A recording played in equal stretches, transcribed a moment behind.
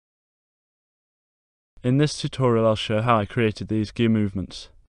In this tutorial I'll show how I created these gear movements.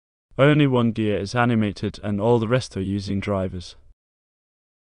 Only one gear is animated and all the rest are using drivers.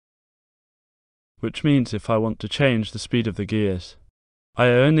 Which means if I want to change the speed of the gears, I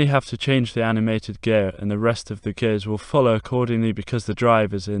only have to change the animated gear and the rest of the gears will follow accordingly because the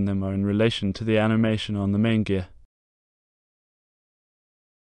drivers in them are in relation to the animation on the main gear.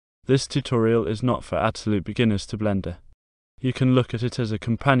 This tutorial is not for absolute beginners to Blender. You can look at it as a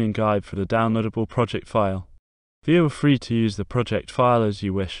companion guide for the downloadable project file. Feel free to use the project file as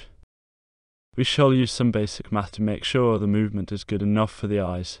you wish. We shall use some basic math to make sure the movement is good enough for the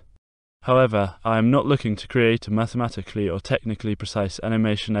eyes. However, I am not looking to create a mathematically or technically precise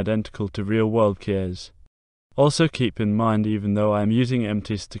animation identical to real-world gears. Also keep in mind, even though I am using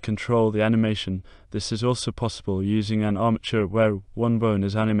empties to control the animation, this is also possible using an armature where one bone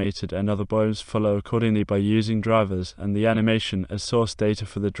is animated and other bones follow accordingly by using drivers and the animation as source data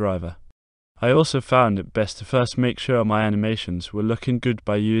for the driver. I also found it best to first make sure my animations were looking good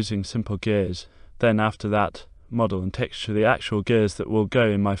by using simple gears, then after that, model and texture the actual gears that will go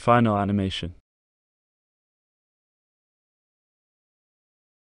in my final animation.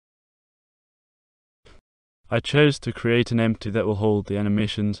 I chose to create an empty that will hold the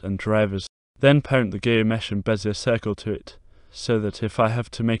animations and drivers, then parent the gear mesh and Bezier circle to it, so that if I have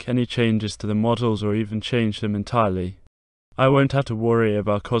to make any changes to the models or even change them entirely, I won't have to worry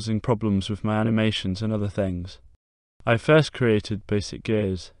about causing problems with my animations and other things. I first created basic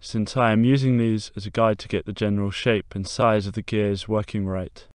gears, since I am using these as a guide to get the general shape and size of the gears working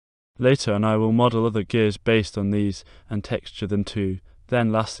right. Later on I will model other gears based on these and texture them too. Then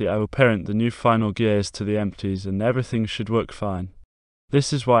lastly I will parent the new final gears to the empties and everything should work fine.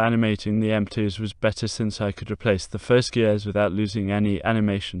 This is why animating the empties was better, since I could replace the first gears without losing any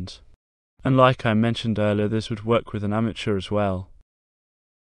animations. And like I mentioned earlier, this would work with an armature as well.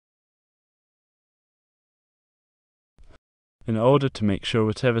 In order to make sure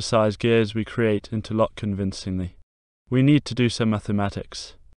whatever size gears we create interlock convincingly, we need to do some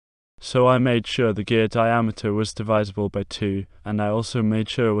mathematics. So I made sure the gear diameter was divisible by 2, and I also made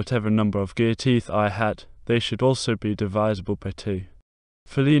sure whatever number of gear teeth I had, they should also be divisible by 2.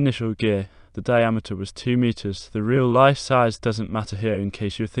 For the initial gear, the diameter was 2 meters. The real life size doesn't matter here in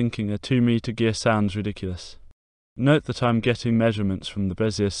case you're thinking a 2-meter gear sounds ridiculous. Note that I'm getting measurements from the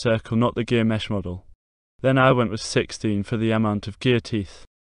Bezier circle, not the gear mesh model. Then I went with 16 for the amount of gear teeth.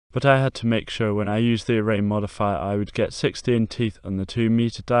 But I had to make sure when I used the array modifier I would get 16 teeth on the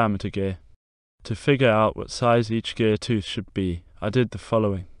 2-meter diameter gear. To figure out what size each gear tooth should be, I did the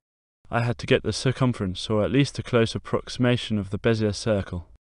following. I had to get the circumference, or at least a close approximation of the Bezier circle.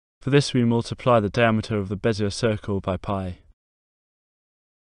 For this we multiply the diameter of the Bezier circle by pi.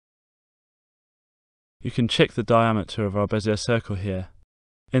 You can check the diameter of our Bezier circle here.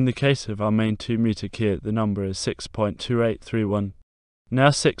 In the case of our main 2-meter gear, the number is 6.2831. Now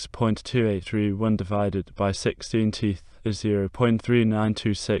 6.2831 divided by 16 teeth is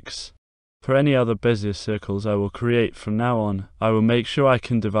 0.3926. For any other Bezier circles I will create from now on, I will make sure I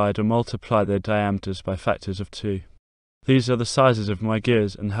can divide or multiply their diameters by factors of 2. These are the sizes of my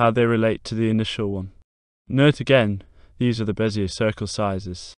gears and how they relate to the initial one. Note again, these are the Bezier circle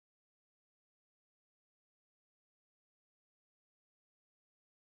sizes.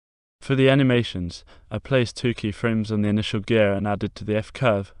 For the animations, I placed 2 keyframes on the initial gear and added to the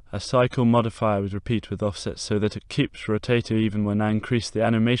F-curve a cycle modifier with repeat with offset so that it keeps rotating even when I increase the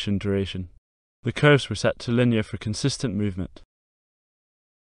animation duration. The curves were set to linear for consistent movement.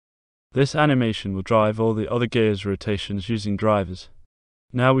 This animation will drive all the other gears' rotations using drivers.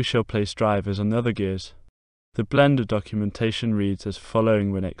 Now we shall place drivers on the other gears. The Blender documentation reads as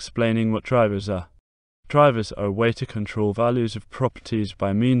following when explaining what drivers are. Drivers are a way to control values of properties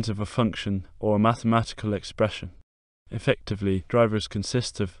by means of a function or a mathematical expression. Effectively, drivers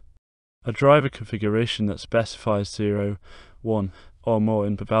consist of a driver configuration that specifies 0, 1, or more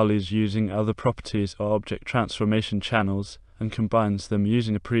input values using other properties or object transformation channels, and combines them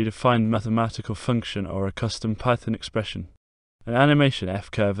using a predefined mathematical function or a custom Python expression. An animation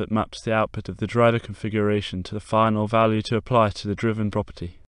F-curve that maps the output of the driver configuration to the final value to apply to the driven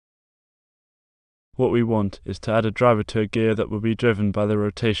property. What we want is to add a driver to a gear that will be driven by the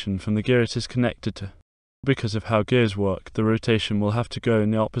rotation from the gear it is connected to. Because of how gears work, the rotation will have to go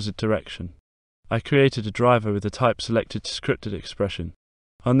in the opposite direction. I created a driver with the type selected to scripted expression.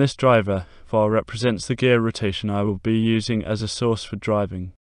 On this driver, var represents the gear rotation I will be using as a source for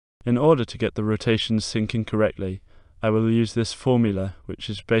driving. In order to get the rotations syncing correctly, I will use this formula, which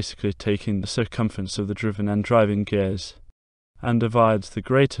is basically taking the circumference of the driven and driving gears, and divides the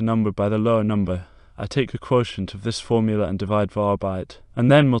greater number by the lower number. I take the quotient of this formula and divide var by it,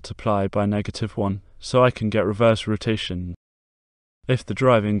 and then multiply by -1, so I can get reverse rotation. If the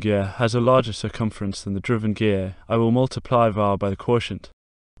driving gear has a larger circumference than the driven gear, I will multiply var by the quotient.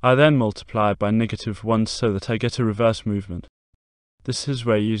 I then multiply by -1 so that I get a reverse movement. This is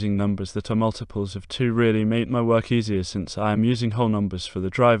where using numbers that are multiples of 2 really made my work easier, since I am using whole numbers for the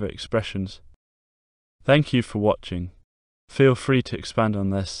driver expressions. Thank you for watching. Feel free to expand on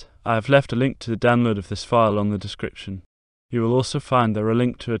this. I have left a link to the download of this file on the description. You will also find there a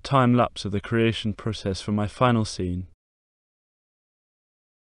link to a time lapse of the creation process for my final scene.